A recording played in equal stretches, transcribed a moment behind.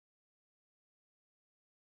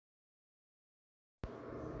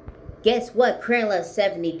Guess what,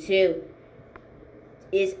 Crayonlove72?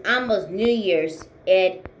 It's almost New Year's,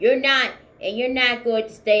 and you're not going to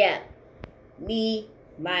stay up. Me,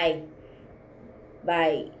 my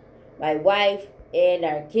wife, and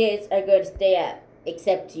our kids are going to stay up,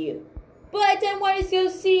 except you. But I didn't want to go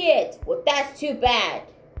see it. Well, that's too bad.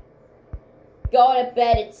 Go to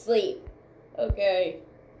bed and sleep. Okay.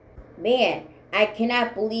 Man, I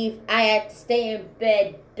cannot believe I had to stay in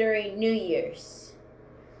bed during New Year's.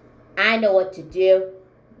 I know what to do.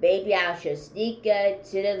 Maybe I should sneak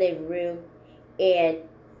into the living room and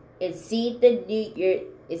see the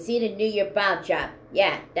New Year bomb drop.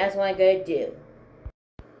 Yeah, that's what I'm gonna do.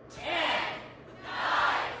 10, 9,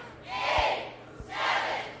 8, 7,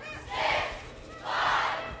 6, 5,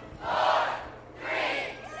 4, 3,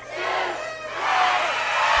 2, 1.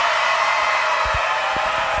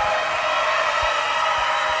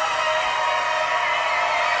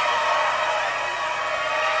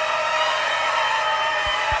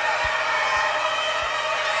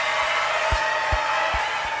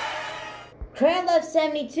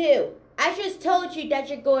 Crayonlove72, I just told you that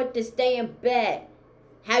you're going to stay in bed.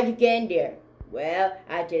 How'd you get in there? Well,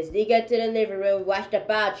 I just sneak into the living room and watch the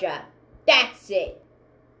ball drop. That's it.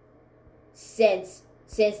 Since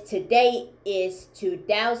today is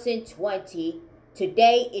 2020,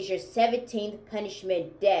 today is your 17th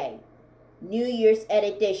punishment day. New Year's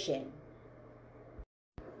edition.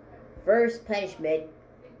 First punishment,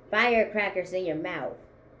 firecrackers in your mouth.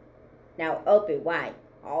 Now open wide.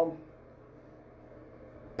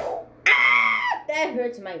 That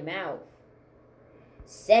hurts my mouth.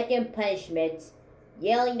 Second punishment,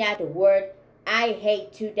 yelling out the word "I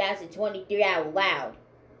hate 2023" out loud.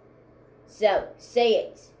 So, say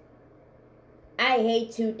it. I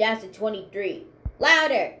hate 2023.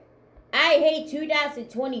 Louder. I hate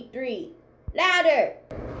 2023. Louder.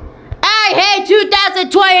 I hate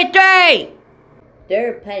 2023.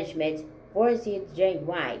 Third punishment, force you to drink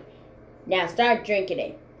wine. Now start drinking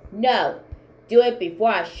it. No, do it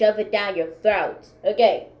before I shove it down your throat.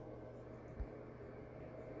 Okay.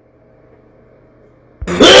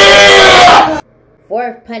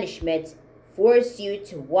 Fourth punishment, force you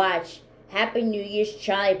to watch Happy New Year's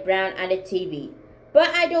Charlie Brown on the TV. But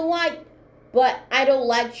I don't like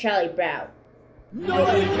Charlie Brown.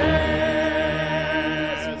 Nobody cares!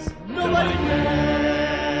 Nobody cares!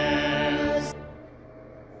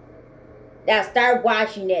 Now start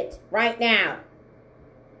watching it right now.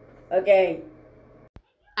 Okay.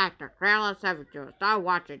 Actor Crayonlove72's, start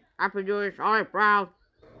watching Happy New Year's Charlie Brown.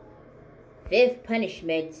 Fifth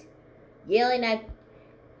punishment, yelling at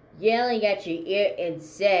your ear and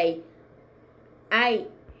say,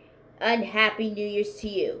 Unhappy New Year's to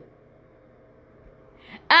you.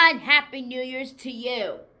 Unhappy New Year's to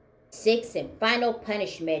you. Sixth and final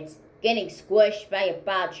punishment, getting squished by a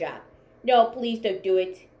ball drop. No, please don't do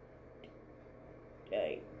it.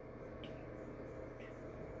 Okay.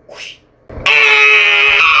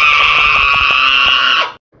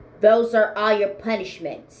 Those are all your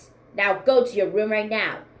punishments. Now go to your room right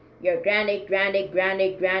now. You're grounded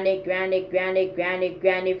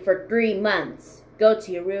for 3 months. Go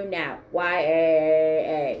to your room now.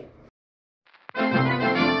 YAA.